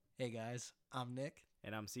Hey guys, I'm Nick,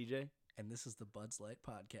 And I'm CJ. and this is the Buds Lite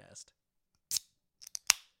podcast.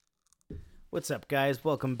 What's up, guys?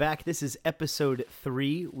 Welcome back. This is episode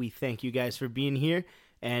 3. We thank you guys for being here.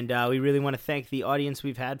 And we really want to thank the audience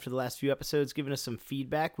we've had for the last few episodes, giving us some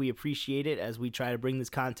feedback. We appreciate it as we try to bring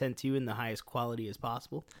this content to you in the highest quality as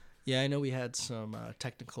possible. Yeah, I know we had some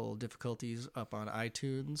technical difficulties up on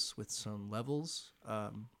iTunes with some levels.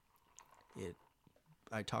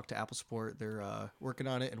 I talked to Apple Support; they're working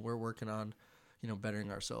on it, and we're working on,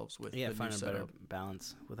 bettering ourselves with the Finding new a better setup.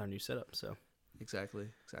 balance with our new setup. So, Exactly.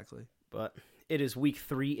 but it is week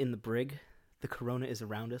 3 in the brig. The corona is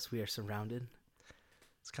around us. We are surrounded.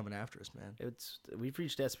 It's coming after us, man. We've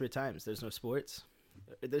reached desperate times. There's no sports.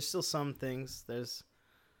 There's still some things. There's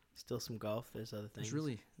still some golf. There's other things.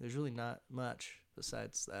 There's really not much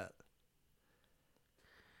besides that.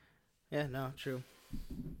 Yeah, no, true.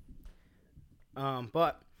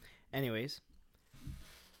 But anyways,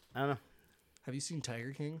 I don't know. Have you seen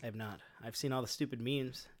Tiger King? I have not. I've seen all the stupid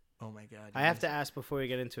memes. Oh my god! I have to ask before we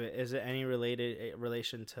get into it, is it any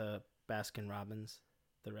relation to Baskin Robbins,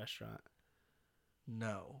 the restaurant?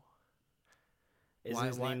 No. Is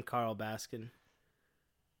his name Carl Baskin?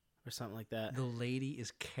 Or something like that? The lady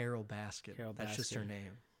is Carol Baskin. That's just her Baskin.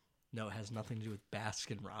 name. No, it has nothing to do with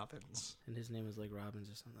Baskin Robbins. And his name was like Robbins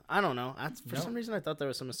or something. I don't know. For some reason, I thought there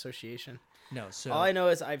was some association. No, so All I know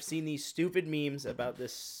is I've seen these stupid memes about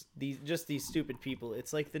these stupid people.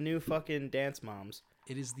 It's like the new fucking dance moms.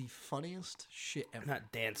 it is the funniest shit ever. Not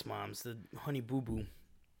dance moms, the Honey Boo Boo.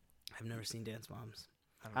 I've never seen dance moms.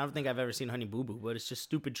 I don't think I've ever seen Honey Boo Boo, but it's just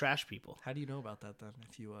stupid trash people. How do you know about that then?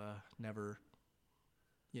 If you never,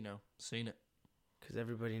 seen it. Because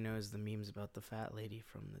everybody knows the memes about the fat lady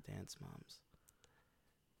from the dance moms.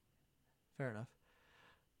 Fair enough.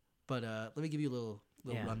 But let me give you a little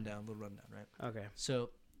Yeah. rundown, right? Okay.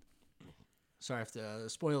 So, sorry if the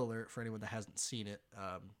spoiler alert for anyone that hasn't seen it.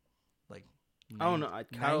 Oh, no,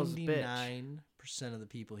 Carol's a bitch. 99% of the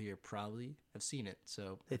people here probably have seen it.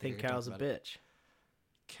 So They I think I can Carol's a talk about it. bitch.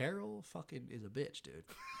 Carol fucking is a bitch, dude.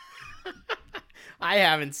 I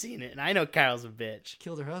haven't seen it, and I know Carol's a bitch.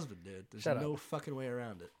 Killed her husband, dude. There's Shut no up. fucking way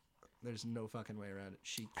around it. There's no fucking way around it.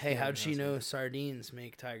 Hey, killed how'd her she husband. know sardines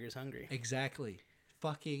make tigers hungry? Exactly.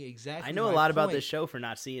 Fucking exactly. I know a my lot about point. this show for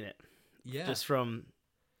not seeing it. Yeah. Just from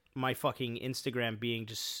my fucking Instagram being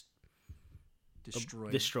just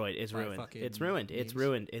destroyed. It's by ruined. fucking It's ruined. It's memes.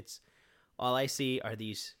 ruined. It's all I see are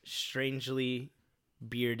these strangely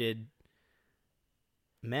bearded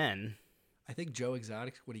men. I think Joe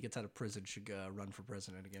Exotic, when he gets out of prison, should run for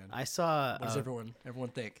president again. I saw. What does everyone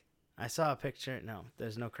think? I saw a picture. No,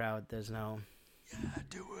 there's no crowd. There's no. Yeah,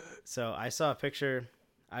 do it. So I saw a picture.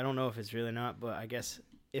 I don't know if it's real or not, but I guess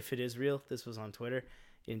if it is real, this was on Twitter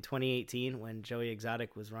in 2018 when Joey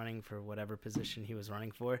Exotic was running for whatever position he was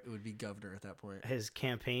running for. It would be governor at that point. His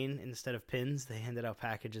campaign, instead of pins, they handed out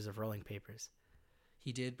packages of rolling papers.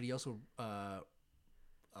 He did, but he also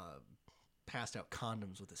passed out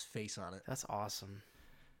condoms with his face on it. That's awesome.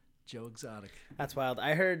 Joe Exotic. That's wild.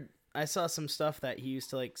 I saw some stuff that he used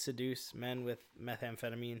to like seduce men with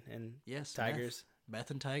methamphetamine and Yes, tigers.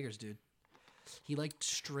 Meth and tigers, dude. He liked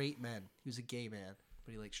straight men. He was a gay man,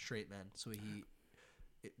 but he liked straight men. So he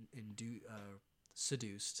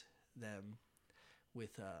seduced them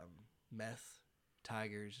with meth,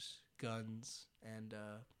 tigers, guns, and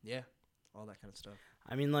all that kind of stuff.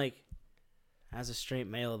 I mean, like, as a straight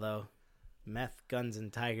male though, meth, guns,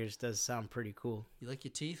 and tigers does sound pretty cool. You like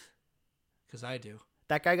your teeth? Because I do.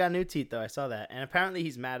 That guy got new teeth though. I saw that, and apparently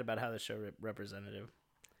he's mad about how the show representative.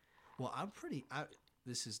 Well,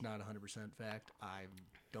 this is not 100% fact. I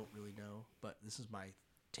don't really know, but this is my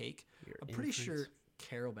take. I'm pretty sure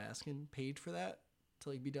Carol Baskin paid for that to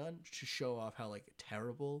be done to show off how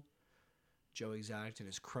terrible Joe Exotic and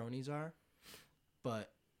his cronies are.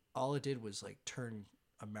 But all it did was turn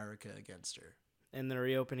America against her. And they're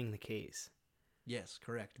reopening the case. Yes,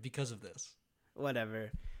 correct. Because of this. Whatever.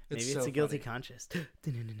 Maybe It's it's so a guilty funny. conscience.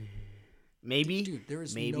 Maybe. Dude, there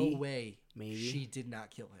is maybe, no way she did not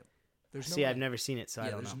kill him. There's no See, way. I've never seen it, so I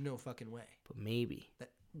don't know. There's no fucking way. But maybe. That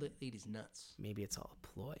lady's nuts. Maybe it's all a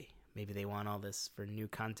ploy. Maybe they want all this for new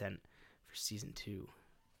content for season 2.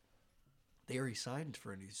 They already signed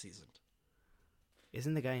for a new season.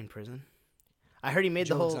 Isn't the guy in prison? I heard he made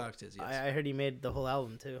Joe the whole. Exotic is, yes. I heard he made the whole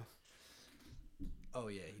album too. Oh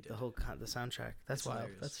yeah, he did. The soundtrack. That's It's wild.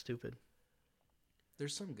 hilarious. That's stupid.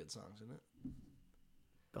 There's some good songs in it.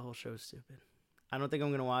 The whole show's stupid. I don't think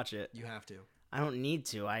I'm gonna watch it. You have to. I don't need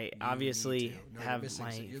to. I You obviously need to. No, you're have missing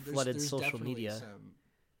my some- flooded there's social definitely media. Some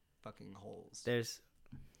fucking holes There's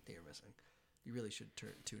that you're missing. You really should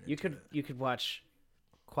tune you into could it. you could watch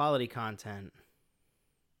quality content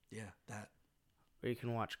Yeah, that. Or you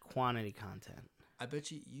can watch quantity content. I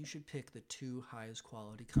bet you should pick the 2 highest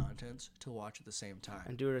quality contents to watch at the same time.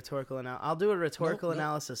 And do a rhetorical analysis. I'll do a rhetorical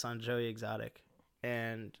analysis on Joey Exotic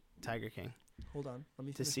and Tiger King. Hold on. Let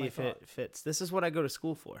me to see if it fits. This is what I go to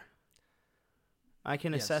school for. I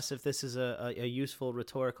can assess if this is a useful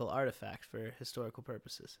rhetorical artifact for historical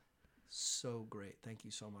purposes. So great. Thank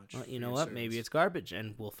you so much. Well, you know what? Service. Maybe it's garbage,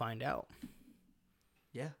 and we'll find out.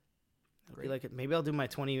 Yeah. Great. Like maybe I'll do my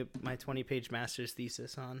 20-page master's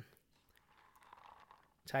thesis on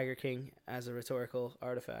Tiger King as a rhetorical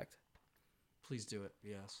artifact. Please do it.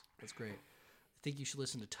 Yes, that's great. I think you should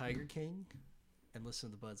listen to Tiger King and listen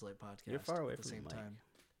to the Buds Lite podcast. You're far away at the from same the mic. time.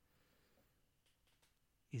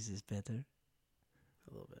 Is this better?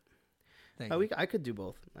 A little bit. Thank you. I could do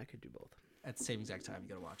both. At the same exact time, you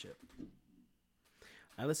gotta watch it.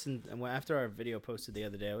 I listened, and after our video posted the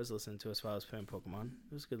other day, I was listening to us while I was playing Pokemon.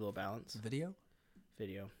 It was a good little balance. Video?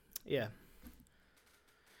 Yeah.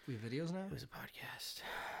 We have videos now? It was a podcast.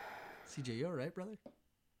 CJ, you alright, brother?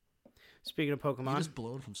 Speaking of Pokemon. You just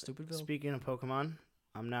blown from Stupidville? Speaking of Pokemon,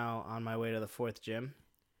 I'm now on my way to the 4th gym.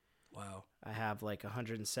 Wow. I have like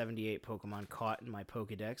 178 Pokemon caught in my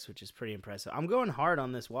Pokedex, which is pretty impressive. I'm going hard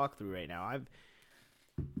on this walkthrough right now.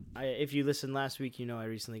 If you listened last week, you know I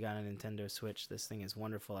recently got a Nintendo Switch. This thing is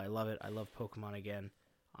wonderful. I love it. I love Pokemon again.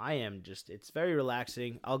 It's very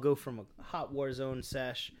relaxing. I'll go from a hot Warzone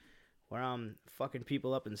sesh where I'm fucking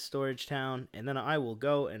people up in Storage Town, and then I will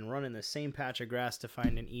go and run in the same patch of grass to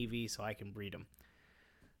find an EV so I can breed them.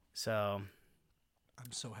 So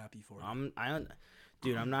I'm so happy for you.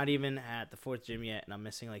 Dude, I'm not even at the 4th gym yet, and I'm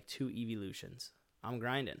missing like 2 evolutions. I'm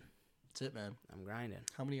grinding. That's it, man. I'm grinding.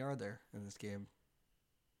 How many are there in this game?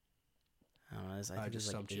 I don't know. I think just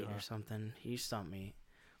it's like 8 or something. You stumped me.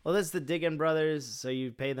 Well, that's the Diggin' Brothers, so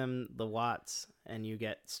you pay them the watts, and you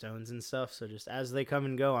get stones and stuff. So just as they come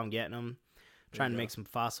and go, I'm getting them. Trying to make some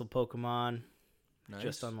fossil Pokemon. Nice.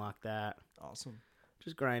 Just unlock that. Awesome.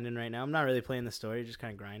 Just grinding right now. I'm not really playing the story, just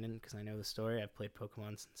kind of grinding because I know the story. I've played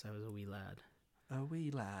Pokemon since I was a wee lad. A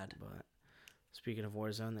wee lad. But speaking of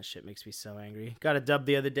Warzone, that shit makes me so angry. Got a dub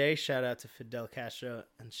the other day. Shout out to Fidel Castro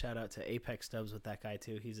and shout out to Apex dubs with that guy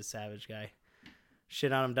too. He's a savage guy.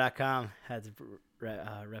 Shitonem.com. Had to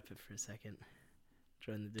rep it for a second.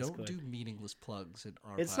 Join the Discord. Don't do meaningless plugs in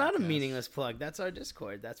our It's podcast. not a meaningless plug. That's our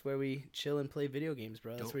Discord. That's where we chill and play video games,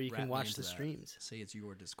 bro. That's where you can watch the streams. Say it's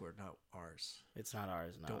your Discord, not ours. It's not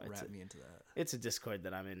ours. No, Don't wrap me into that. It's a Discord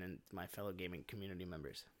that I'm in and my fellow gaming community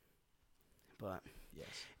members. But yes.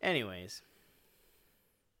 Anyways,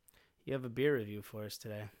 you have a beer review for us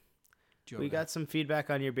today. We got some feedback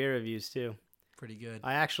on your beer reviews too. Pretty good.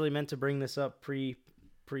 I actually meant to bring this up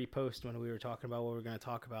pre-post when we were talking about what we were going to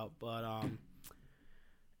talk about, but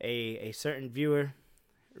a certain viewer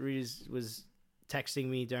was texting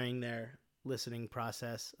me during their listening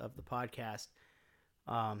process of the podcast.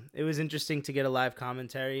 It was interesting to get a live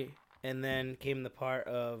commentary, and then came the part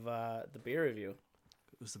of the beer review.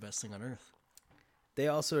 It was the best thing on earth. They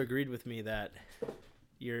also agreed with me that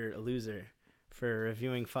you're a loser for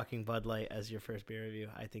reviewing fucking Bud Light as your first beer review.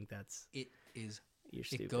 I think that's... You're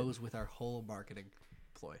stupid. It goes with our whole marketing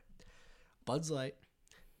ploy. Buds Light,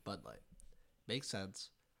 Bud Light. Makes sense.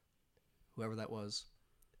 Whoever that was,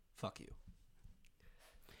 fuck you.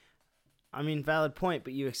 I mean, valid point,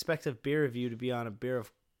 but you expect a beer review to be on a beer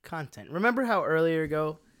of content. Remember how earlier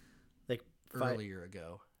ago,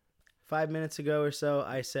 5 minutes ago or so,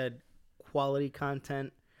 I said quality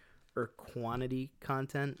content or quantity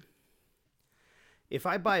content? If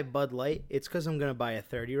I buy Bud Light, it's because I'm going to buy a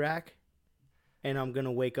 30 rack and I'm going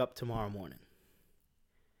to wake up tomorrow morning.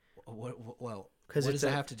 What does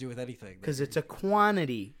that have to do with anything? Because it's a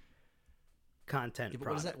quantity content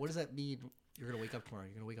product. What does that mean? You're going to wake up tomorrow.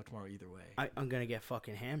 You're going to wake up tomorrow either way. I'm going to get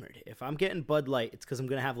fucking hammered. If I'm getting Bud Light, it's because I'm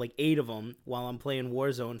going to have like 8 of them while I'm playing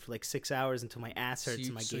Warzone for like 6 hours until my ass hurts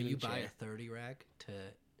in my gaming chair. So you buy a 30 rack to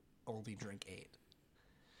only drink 8?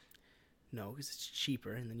 No, because it's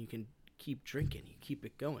cheaper and then you can keep drinking. You keep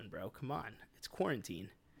it going, bro. Come on. It's quarantine.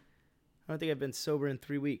 I don't think I've been sober in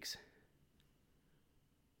 3 weeks.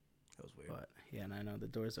 That was weird. But yeah, and I know the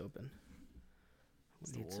door's open.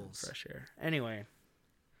 It's We need the some wolves. fresh air. Anyway,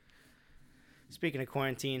 speaking of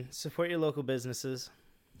quarantine, support your local businesses.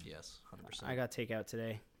 Yes, 100%. I got takeout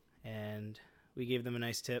today, and we gave them a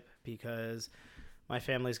nice tip because my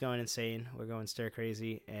family's going insane. We're going stir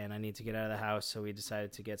crazy, and I need to get out of the house, so we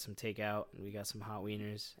decided to get some takeout, and we got some hot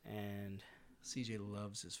wieners, and... CJ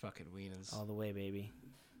loves his fucking wieners. All the way, baby.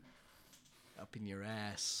 Up in your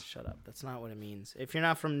ass. Shut up. That's not what it means. If you're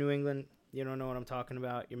not from New England, you don't know what I'm talking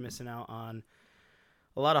about. You're missing out on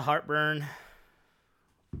a lot of heartburn,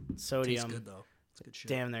 sodium. Tastes good, though. good shit.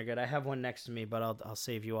 Damn, they're good. I have one next to me, but I'll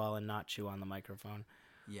save you all and not chew on the microphone.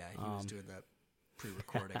 Yeah, he was doing that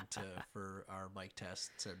pre-recording for our mic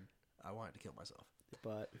tests, and I wanted to kill myself.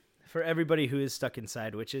 But for everybody who is stuck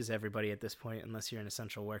inside, which is everybody at this point, unless you're an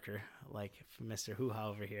essential worker like Mr. Hoo-Ha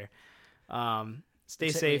over here, stay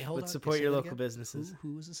safe, but support your local businesses.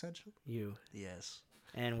 Who is essential? You. Yes.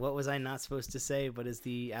 And what was I not supposed to say, but is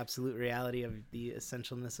the absolute reality of the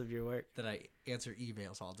essentialness of your work? That I answer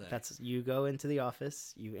emails all day. That's you go into the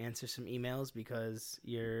office, you answer some emails because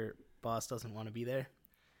your boss doesn't want to be there.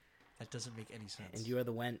 That doesn't make any sense. And you are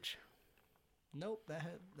the wench. Nope,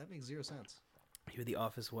 that makes zero sense. You're the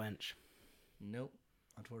office wench. Nope,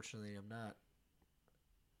 unfortunately, I'm not.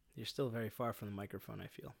 You're still very far from the microphone, I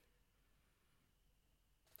feel.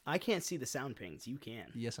 I can't see the sound pings. You can.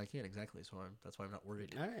 Yes, I can, exactly. So that's why I'm not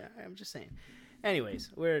worried. All right, I'm just saying.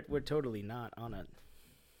 Anyways, we're totally not on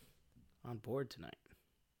board tonight.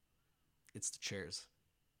 It's the chairs.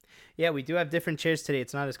 Yeah, we do have different chairs today.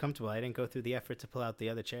 It's not as comfortable. I didn't go through the effort to pull out the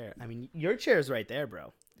other chair. I mean, your chair's right there,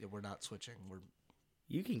 bro. Yeah, we're not switching.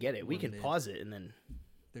 You can get it. We can pause it and then.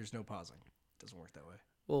 There's no pausing. It doesn't work that way.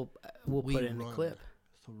 We'll put in the clip.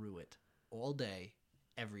 Through it all day,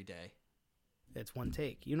 every day. It's one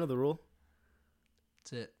take. You know the rule.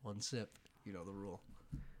 That's it. One sip. You know the rule.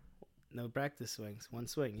 No practice swings. One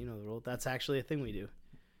swing. You know the rule. That's actually a thing we do.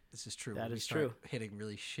 This is true. That is true. Hitting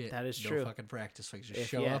really shit. That is no true. No fucking practice swings. Just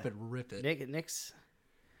show up and rip it.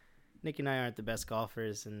 Nick and I aren't the best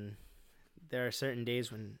golfers, and there are certain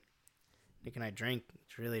days when Nick and I drink,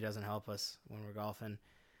 which really doesn't help us when we're golfing.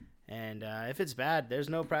 And if it's bad, there's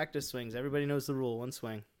no practice swings. Everybody knows the rule. One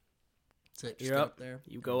swing. That's it. You're up there.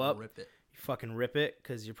 You go up. Rip it. You fucking rip it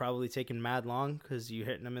because you're probably taking mad long because you're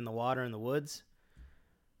hitting them in the water in the woods.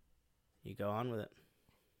 You go on with it.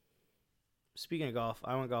 Speaking of golf,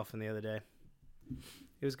 I went golfing the other day.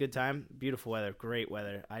 It was a good time. Beautiful weather. Great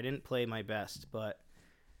weather. I didn't play my best, but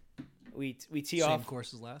we tee off. Same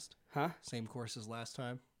course as last? Huh? Same course as last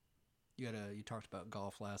time? You talked about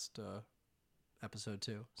golf last episode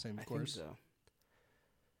too. Same course?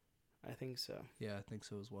 I think so. Yeah, I think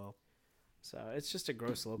so as well. So it's just a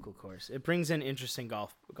gross local course. It brings in interesting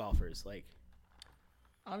golfers. Like,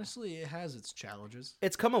 honestly, it has its challenges.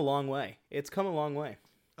 It's come a long way.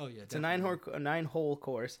 Oh yeah, it's definitely. a 9-hole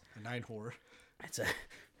course. A 9-hole. It's a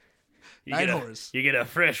 9 holes. You get a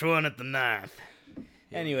fresh one at the 9th.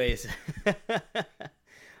 Yeah. Anyways,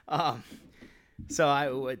 so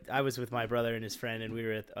I was with my brother and his friend, and we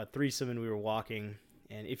were at a threesome, and we were walking.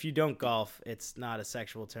 And if you don't golf, it's not a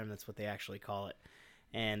sexual term. That's what they actually call it.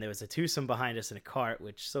 And there was a twosome behind us in a cart,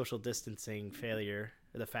 which social distancing failure,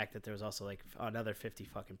 the fact that there was also like another 50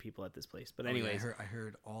 fucking people at this place. But anyways, I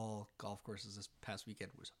heard all golf courses this past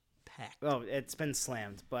weekend was packed. Oh, it's been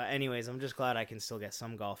slammed. But anyways, I'm just glad I can still get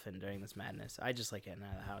some golf in during this madness. I just like getting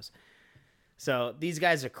out of the house. So these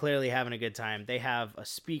guys are clearly having a good time. They have a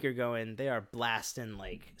speaker going. They are blasting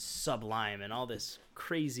like Sublime and all this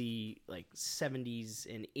crazy like 70s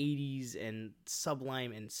and 80s and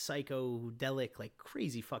Sublime and psychedelic like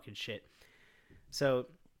crazy fucking shit. So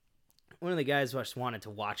one of the guys just wanted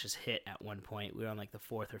to watch us hit at one point. We were on like the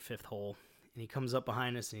 4th or 5th hole, and he comes up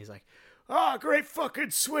behind us and he's like, "Oh, great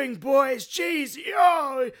fucking swing, boys. Jeez,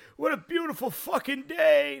 yo, what a beautiful fucking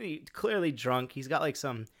day." And he's clearly drunk. He's got like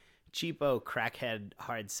some cheapo crackhead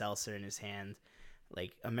hard seltzer in his hand,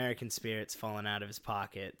 like American Spirits falling out of his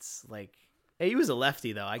pockets. Like, hey, he was a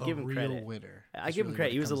lefty though. I give him credit. A real winner. I give him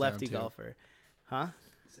credit. He was a lefty golfer. Huh?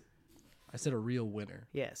 I said a real winner.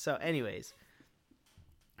 Yeah. So anyways,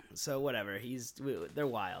 so whatever. They're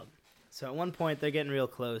wild. So at one point they're getting real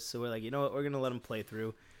close. So we're like, you know what? We're going to let them play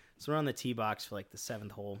through. So we're on the tee box for like the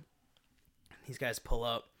 7th hole. These guys pull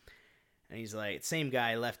up, and he's like, same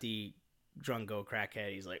guy, lefty, drunko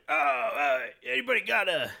crackhead. He's like, anybody got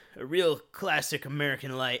a real classic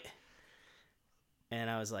American light? And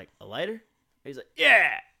I was like, a lighter? He's like,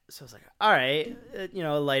 yeah. So I was like, all right,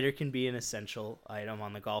 a lighter can be an essential item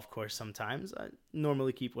on the golf course sometimes. I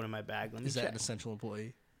normally keep one in my bag. Is that an essential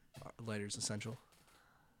employee? Lighter's essential?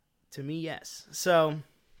 To me, yes. So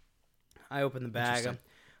I open the bag.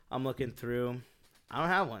 I'm looking through. I don't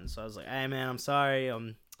have one. So I was like, hey, man, I'm sorry. I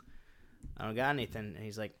don't got anything. And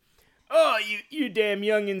he's like, oh, you damn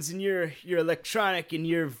youngins and your electronic and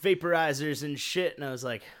your vaporizers and shit. And I was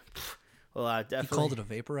like, well, I definitely. He called it a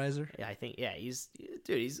vaporizer? Yeah, I think, yeah. He's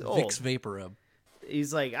old. Vicks Vaporub.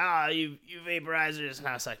 He's like, you vaporizers. And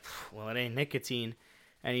I was like, well, it ain't nicotine.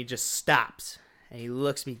 And he just stops. And he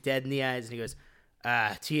looks me dead in the eyes and he goes,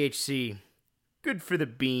 THC, good for the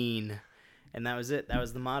bean. And that was it. That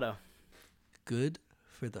was the motto. Good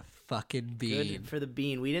for the fucking bean. Good for the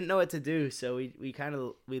bean. We didn't know what to do, so we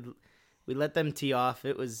We let them tee off.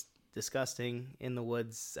 It was disgusting in the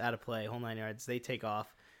woods, out of play, whole 9 yards. They take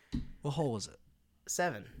off. What hole was it?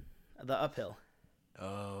 7, the uphill.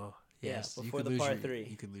 Oh, yes. Yeah, before the par 3.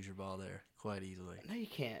 You could lose your ball there quite easily. No, you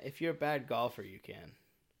can't. If you're a bad golfer, you can.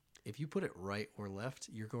 If you put it right or left,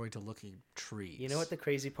 you're going to look at trees. You know what the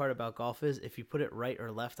crazy part about golf is? If you put it right or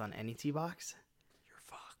left on any tee box, you're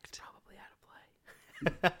fucked. Probably out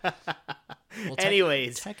of play. Well,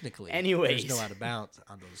 technically, there's no out of bounds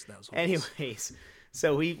on those holes. Anyways,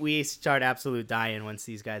 so we start absolute dying once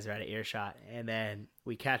these guys are out of earshot, and then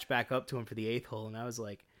we catch back up to them for the 8th hole, and I was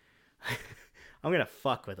like, I'm gonna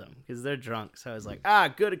fuck with them because they're drunk. So I was like,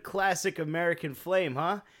 good classic American flame,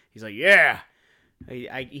 huh? He's like, yeah.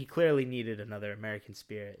 He clearly needed another American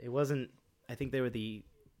spirit. It wasn't. I think they were the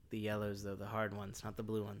yellows though, the hard ones, not the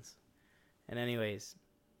blue ones. And anyways,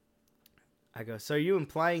 I go, so are you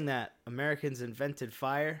implying that Americans invented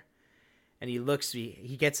fire? And he looks me.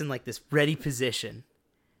 He gets in like this ready position,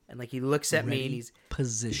 and like he looks at me and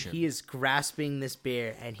he is grasping this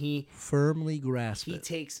beer, and he firmly grasps it. He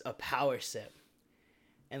takes a power sip,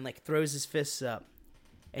 and like throws his fists up,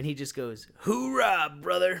 and he just goes, "Hoorah,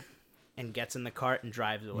 brother!" and gets in the cart and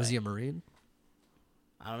drives away. Was he a Marine?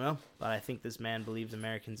 I don't know, but I think this man believes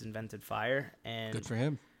Americans invented fire, and good for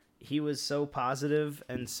him. He was so positive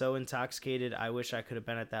and so intoxicated. I wish I could have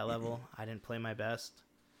been at that level. I didn't play my best.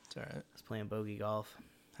 It's all right. I was playing bogey golf.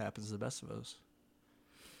 Happens to the best of us.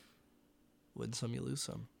 Win some, you lose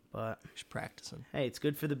some. But just practicing. Hey, it's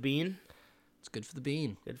good for the bean. It's good for the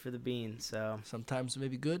bean. Good for the bean. So sometimes it may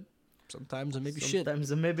be good. Sometimes it may be shit.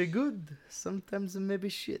 Sometimes it may be good. Sometimes it may be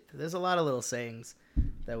shit. There's a lot of little sayings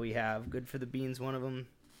that we have. Good for the bean's one of them.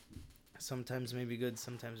 Sometimes it may be good.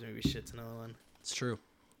 Sometimes it may be shit's another one. It's true.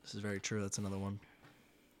 This is very true. That's another one.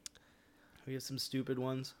 We have some stupid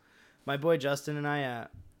ones. My boy Justin and I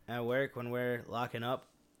at work, when we're locking up,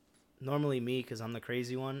 normally me, because I'm the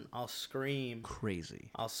crazy one, I'll scream. Crazy.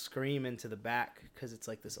 I'll scream into the back because it's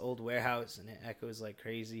like this old warehouse and it echoes like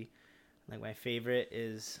crazy. Like my favorite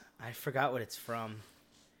is, I forgot what it's from,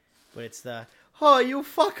 but it's the, oh, you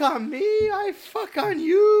fuck on me, I fuck on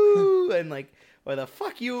you, and like, or the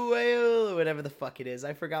fuck you whale, or whatever the fuck it is.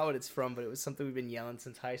 I forgot what it's from, but it was something we've been yelling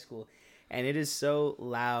since high school. And it is so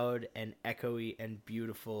loud and echoey and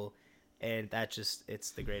beautiful, and that just,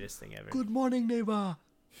 it's the greatest thing ever. Good morning, neighbor.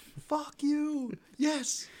 Fuck you.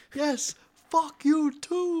 Yes, yes, fuck you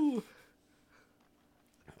too.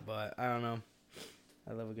 But I don't know.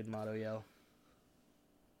 I love a good motto yell.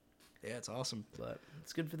 Yeah, it's awesome. But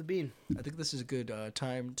it's good for the bean. I think this is a good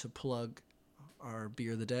time to plug our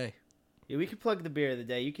beer of the day. Yeah, we could plug the beer of the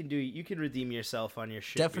day. You can redeem yourself on your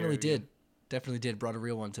shit. Definitely did. Brought a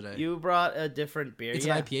real one today. You brought a different beer. It's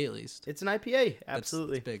an IPA at least. It's an IPA.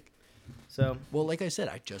 Absolutely. That's big. So, well, like I said,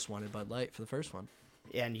 I just wanted Bud Light for the first one.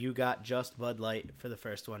 And you got just Bud Light for the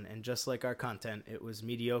first one. And just like our content, it was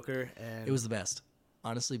mediocre and it was the best.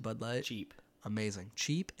 Honestly, Bud Light. Cheap. Amazing.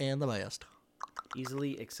 Cheap and the best.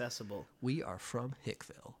 Easily accessible. We are from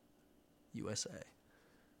Hickville, USA.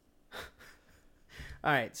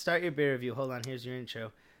 All right, start your beer review. Hold on, here's your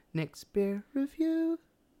intro. Nick's beer review.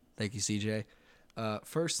 Thank you, CJ.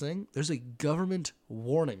 First thing, there's a government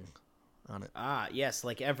warning on it. Ah, yes,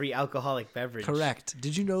 like every alcoholic beverage. Correct.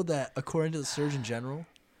 Did you know that according to the Surgeon General,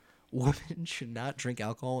 women should not drink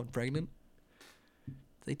alcohol when pregnant? Did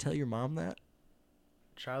they tell your mom that?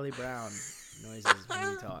 Charlie Brown noises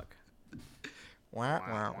when you talk. Wah,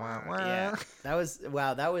 wah, wah, wah. Yeah,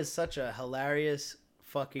 that was such a hilarious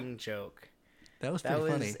fucking joke. That was pretty funny.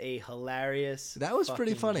 That was a hilarious. That was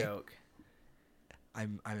pretty funny. Joke.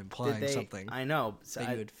 I'm implying something. I know. So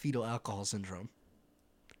that you had fetal alcohol syndrome.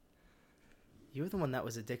 You were the one that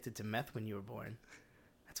was addicted to meth when you were born.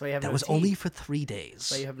 That's why you have no teeth. That was only for 3 days.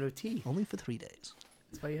 That's why you have no teeth. Only for 3 days.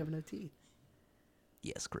 That's why you have no teeth.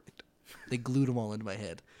 Yes, correct. They glued them all into my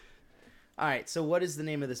head. All right, so what is the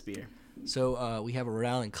name of this beer? So we have a Rhode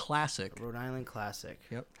Island Classic. Rhode Island Classic.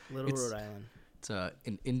 Yep. Rhode Island. It's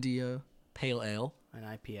an India Pale Ale. An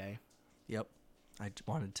IPA. Yep. I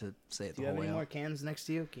wanted to say it the whole way. Do you have any out. more cans next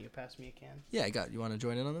to you? Can you pass me a can? Yeah, I got. You want to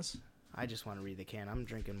join in on this? I just want to read the can. I'm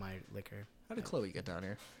drinking my liquor. How did Chloe get down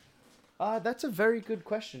here? That's a very good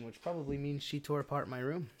question, which probably means she tore apart my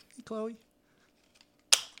room. Hey, Chloe.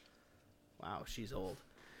 Wow, she's old.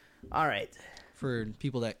 All right. For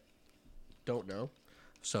people that don't know,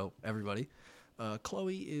 so everybody,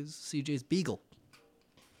 Chloe is CJ's beagle.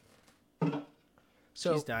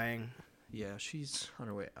 So she's dying. Yeah, she's on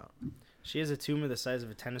her way out. She has a tumor the size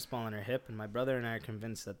of a tennis ball in her hip, and my brother and I are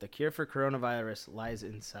convinced that the cure for coronavirus lies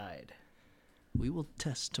inside. We will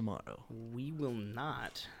test tomorrow. We will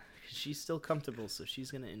not. She's still comfortable, so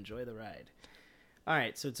she's going to enjoy the ride. All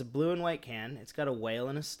right, so it's a blue and white can. It's got a whale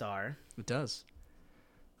and a star. It does.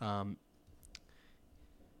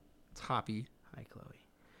 It's hoppy. Hi, Chloe.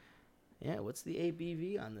 Yeah, what's the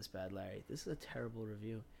ABV on this, Bad Larry? This is a terrible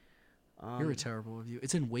review. You're a terrible review.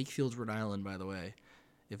 It's in Wakefield, Rhode Island, by the way,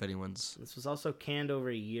 if anyone's... This was also canned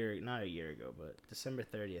over a year, not a year ago, but December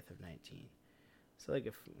 30th of 19. So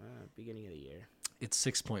like beginning of the year. It's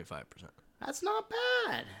 6.5%. That's not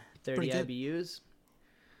bad. 30 Pretty good. IBUs.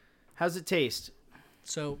 How's it taste?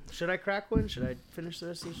 So... Should I crack one? Should I finish the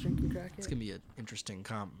rest of this drink and crack it? It's going to be an interesting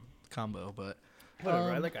combo, but...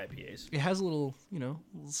 Whatever, I like IPAs. It has a little, little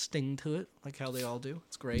sting to it, like how they all do.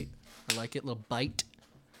 It's great. I like it. A little bite.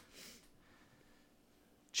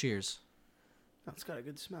 Cheers. Oh, it's got a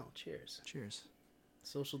good smell. Cheers. Cheers.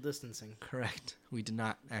 Social distancing. Correct. We did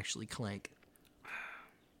not actually clank.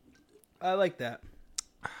 I like that.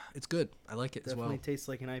 It's good. I like it as well. Definitely tastes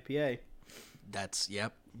like an IPA. That's,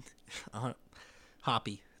 yep.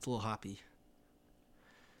 Hoppy. It's a little hoppy.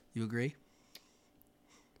 You agree?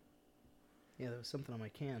 Yeah, there was something on my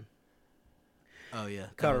can. Oh, yeah.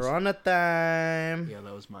 Corona time. Yeah,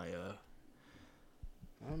 that was my...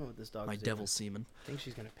 I don't know what this dog's my doing. devil semen. I think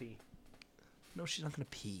she's going to pee. No, she's not going to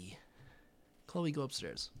pee. Chloe, go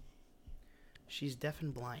upstairs. She's deaf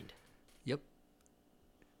and blind. Yep.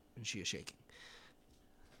 And she is shaking.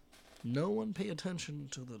 No one pay attention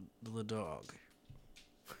to the dog.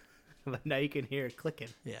 But now you can hear it clicking.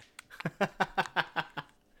 Yeah.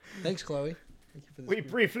 Thanks, Chloe. Thank you for this. We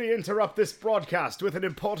briefly interrupt this broadcast with an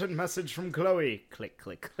important message from Chloe. Click,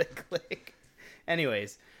 click, click, click.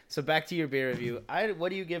 Anyways, so back to your beer review. What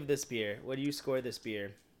do you give this beer? What do you score this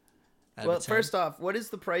beer? Well, first off, what is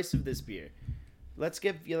the price of this beer? Let's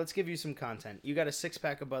give you some content. You got a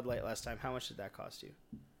 6-pack of Bud Light last time. How much did that cost you?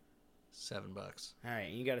 $7. All right,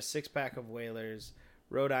 you got a 6-pack of Whalers,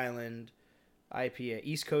 Rhode Island IPA.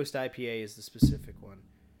 East Coast IPA is the specific one.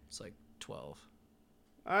 It's like 12.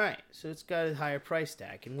 All right, so it's got a higher price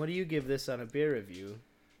tag. And what do you give this on a beer review?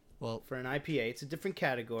 Well, for an IPA, it's a different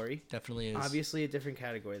category. Definitely is. Obviously a different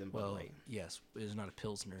category than Bud Light. Yes, it is not a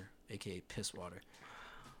Pilsner, aka piss water.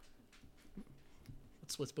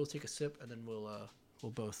 Let's both take a sip, and then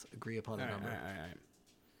we'll both agree upon a number. All right.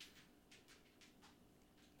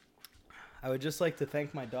 I would just like to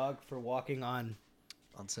thank my dog for walking on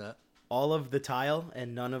set all of the tile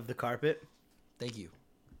and none of the carpet. Thank you.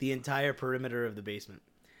 The entire perimeter of the basement.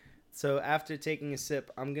 So after taking a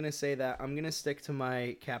sip, I'm going to say that I'm going to stick to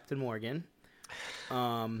my Captain Morgan.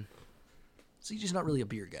 So you're just not really a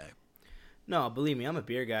beer guy. No, believe me, I'm a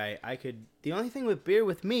beer guy. The only thing with beer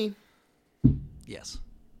with me yes,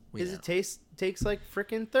 is it takes like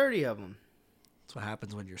freaking 30 of them. That's what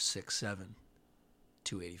happens when you're 6'7",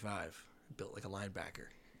 285, built like a linebacker.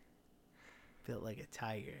 Built like a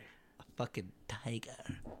tiger. A fucking tiger.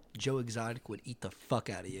 Joe Exotic would eat the fuck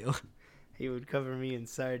out of you. He would cover me in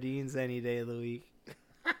sardines any day of the week.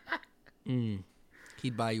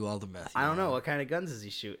 He'd buy you all the meth. I don't know. What kind of guns is he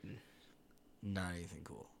shooting? Not anything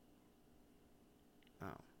cool. Oh.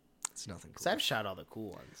 It's nothing cool. Because I've shot all the cool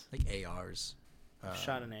ones. Like ARs. I've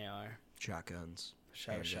shot an AR. Shotguns.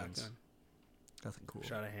 Shot a shotgun. Nothing cool.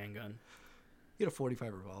 Shot a handgun. You had a .45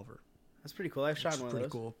 revolver. That's pretty cool. I've shot one of those. Pretty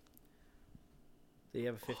cool. Do you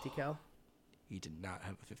have a 50 cal? He did not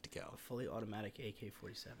have a 50 cal. A fully automatic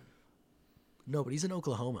AK-47. No, but he's in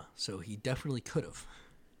Oklahoma, so he definitely could have.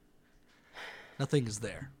 Nothing is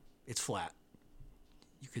there. It's flat.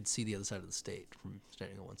 You could see the other side of the state from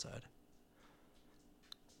standing on one side.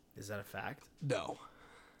 Is that a fact? No,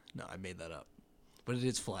 I made that up. But it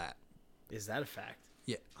is flat. Is that a fact?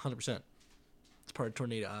 Yeah, 100%. It's part of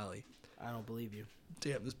Tornado Alley. I don't believe you.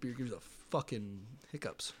 Damn, this beer gives a fucking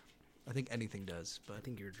hiccups. I think anything does, but... I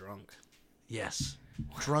think you're drunk. Yes.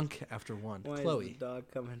 Drunk after one. Why Chloe. is the dog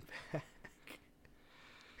coming back?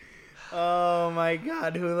 Oh my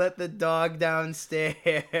god, who let the dog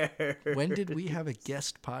downstairs? When did we have a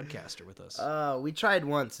guest podcaster with us? We tried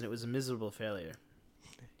once and it was a miserable failure.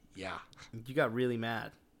 Yeah. You got really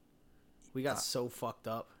mad. We got so fucked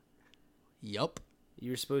up. Yup.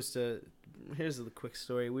 You were supposed to... Here's the quick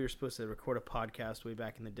story. We were supposed to record a podcast way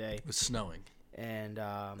back in the day. It was snowing. And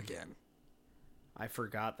again, I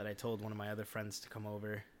forgot that I told one of my other friends to come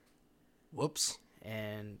over. Whoops.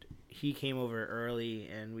 And he came over early,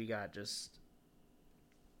 and we got just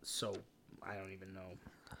so... I don't even know.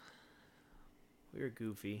 We were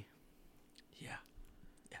goofy. Yeah.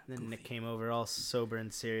 Then goofy. Nick came over all sober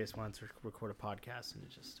and serious, wanted to record a podcast, and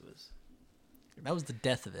it just was... That was the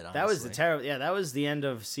death of it, honestly. That was the terrible... Yeah, that was the end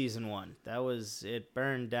of season 1. That was... It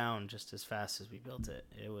burned down just as fast as we built it.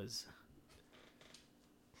 It was...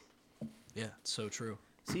 Yeah, it's so true.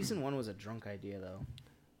 Season 1 was a drunk idea, though.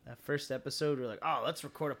 That first episode, we were like, oh, let's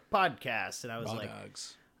record a podcast. And I was Raw like...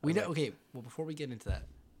 dogs. We know. Okay, well, before we get into that,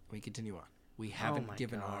 we continue on. We haven't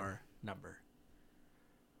given God. our number.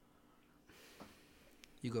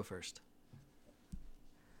 You go first.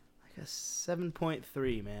 Like a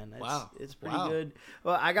 7.3, man. Wow. It's pretty good.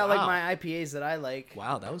 Well, I got like my IPAs that I like.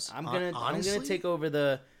 Wow, that was I'm honestly? gonna take over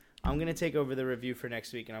the review for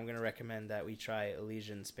next week, and I'm gonna recommend that we try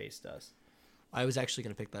Elysian Space Dust. I was actually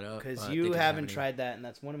gonna pick that up because you haven't tried that, and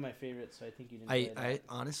that's one of my favorites. So I think you didn't. I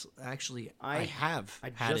honestly, actually, I have.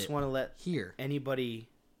 I just want to let here anybody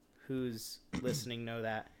who's listening know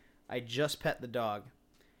that I just pet the dog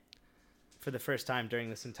for the first time during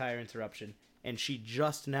this entire interruption, and she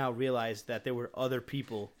just now realized that there were other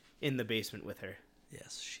people in the basement with her.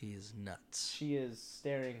 Yes, she is nuts. She is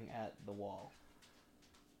staring at the wall.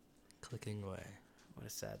 Clicking away. What a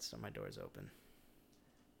sad story. My door's open.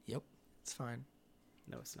 Yep, it's fine.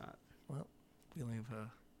 No, it's not. Well, we only have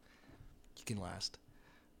you can last.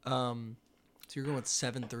 So you're going with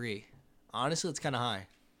 7.3. Honestly, it's kind of high.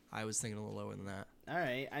 I was thinking a little lower than that. All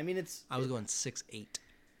right. I mean, I was going 6.8.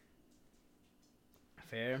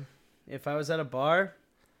 Fair. If I was at a bar,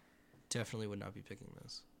 definitely would not be picking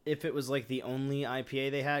this. If it was like the only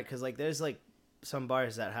IPA they had, because like there's like some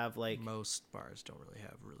bars that have like most bars don't really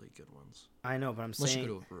have really good ones. I know, but Unless you go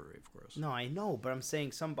to a brewery, of course. No, I know, but I'm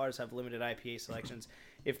saying some bars have limited IPA selections.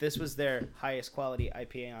 If this was their highest quality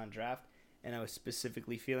IPA on draft, and I was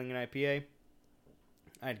specifically feeling an IPA,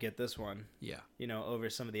 I'd get this one. Yeah. You know, over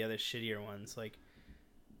some of the other shittier ones, like.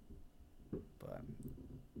 But.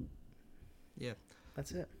 Yeah.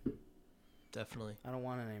 That's it. Definitely. I don't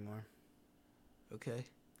want it anymore. Okay.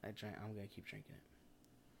 I'm gonna keep drinking it.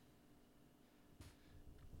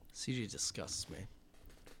 CJ disgusts me.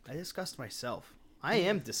 I disgust myself. I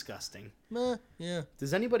am disgusting. Yeah.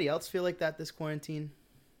 Does anybody else feel like that this quarantine?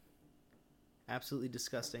 Absolutely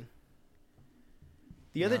disgusting.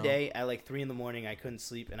 The other day at like 3 a.m, I couldn't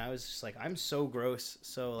sleep, and I was just like, I'm so gross.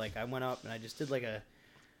 So like I went up and I just did like I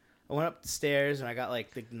went up the stairs and I got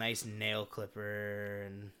like the nice nail clipper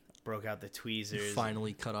and broke out the tweezers. You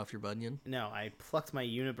finally cut off your bunion? No, I plucked my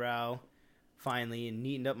unibrow finally and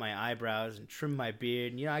neatened up my eyebrows and trimmed my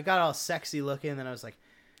beard. And, you know, I got all sexy looking, and then I was like,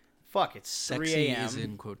 fuck, it's sexy 3 a.m. is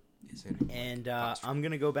in quote. And I'm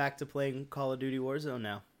going to go back to playing Call of Duty Warzone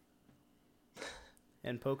now.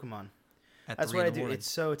 And Pokemon. That's what I do.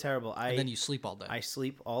 It's so terrible. And then you sleep all day. I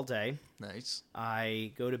sleep all day. Nice.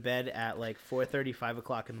 I go to bed at like 4:30, 5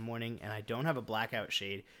 o'clock in the morning, and I don't have a blackout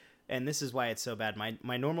shade. And this is why it's so bad.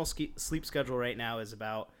 My normal sleep schedule right now is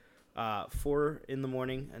about 4 in the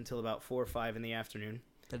morning until about 4 or 5 in the afternoon.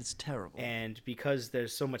 That is terrible. And because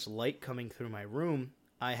there's so much light coming through my room,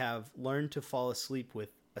 I have learned to fall asleep with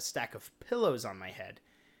a stack of pillows on my head.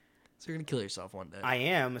 So you're going to kill yourself one day. I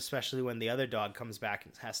am, especially when the other dog comes back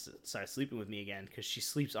and has to start sleeping with me again, because she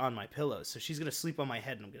sleeps on my pillows. So she's going to sleep on my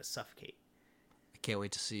head and I'm going to suffocate. I can't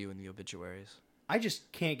wait to see you in the obituaries. I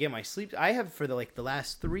just can't get my sleep. I have, for the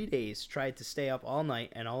last 3 days, tried to stay up all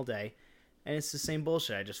night and all day, and it's the same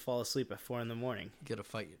bullshit. I just fall asleep at 4 in the morning. You got to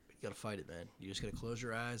fight it. You got to fight it, man. You just got to close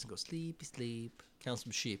your eyes and go sleepy sleep. Count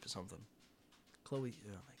some sheep or something. Chloe, oh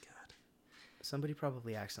my God. Somebody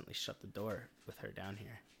probably accidentally shut the door with her down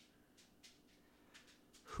here.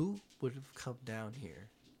 Who would have come down here,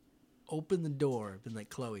 opened the door, been like,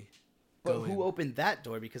 Chloe, But who opened that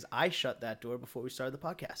door? Because I shut that door before we started the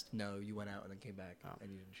podcast. No, you went out and then came back,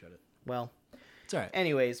 and you didn't shut it. Well, it's all right.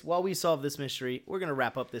 Anyways, while we solve this mystery, we're going to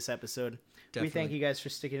wrap up this episode. Definitely. We thank you guys for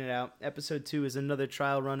sticking it out. Episode 2 is another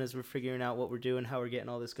trial run as we're figuring out what we're doing, how we're getting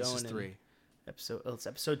all this going. This is 3. It's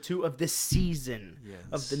episode 2 of this season. Yes.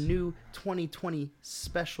 Of the new 2020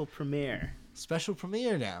 special premiere. Special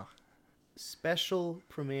premiere now. Special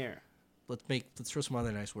premiere. Let's throw some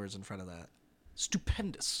other nice words in front of that.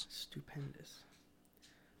 Stupendous. Stupendous.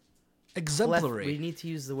 Exemplary. We need to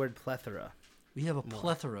use the word plethora. We have a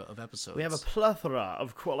plethora of episodes. We have a plethora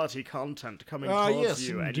of quality content coming towards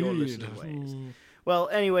you and your listening ways. Well,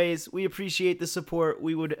 anyways, we appreciate the support.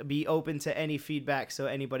 We would be open to any feedback, so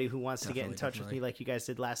anybody who wants to get in touch with me like you guys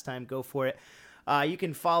did last time, go for it. You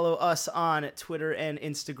can follow us on Twitter and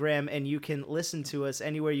Instagram, and you can listen to us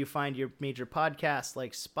anywhere you find your major podcasts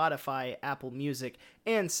like Spotify, Apple Music,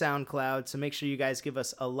 and SoundCloud. So make sure you guys give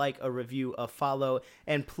us a like, a review, a follow,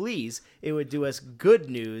 and please, it would do us good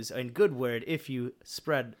news and good word if you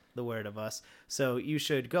spread the word of us. So you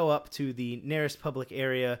should go up to the nearest public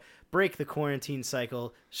area, break the quarantine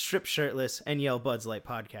cycle, strip shirtless, and yell Buds Lite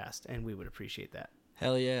podcast, and we would appreciate that.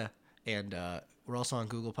 Hell yeah. And we're also on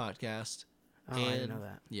Google Podcast. Oh, I didn't know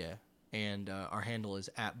that. Yeah. And our handle is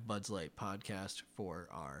 @Buds Lite Podcast for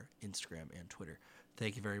our Instagram and Twitter.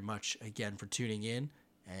 Thank you very much again for tuning in,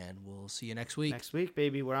 And we'll see you next week. Next week,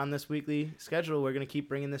 baby. We're on this weekly schedule. We're going to keep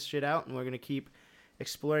bringing this shit out, and we're going to keep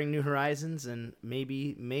exploring new horizons, and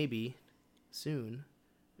maybe soon,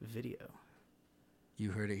 video.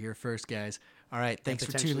 You heard it here first, guys. All right. Thanks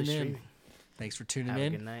for tuning in. Thanks for tuning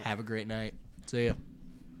in. Have a great night. See ya.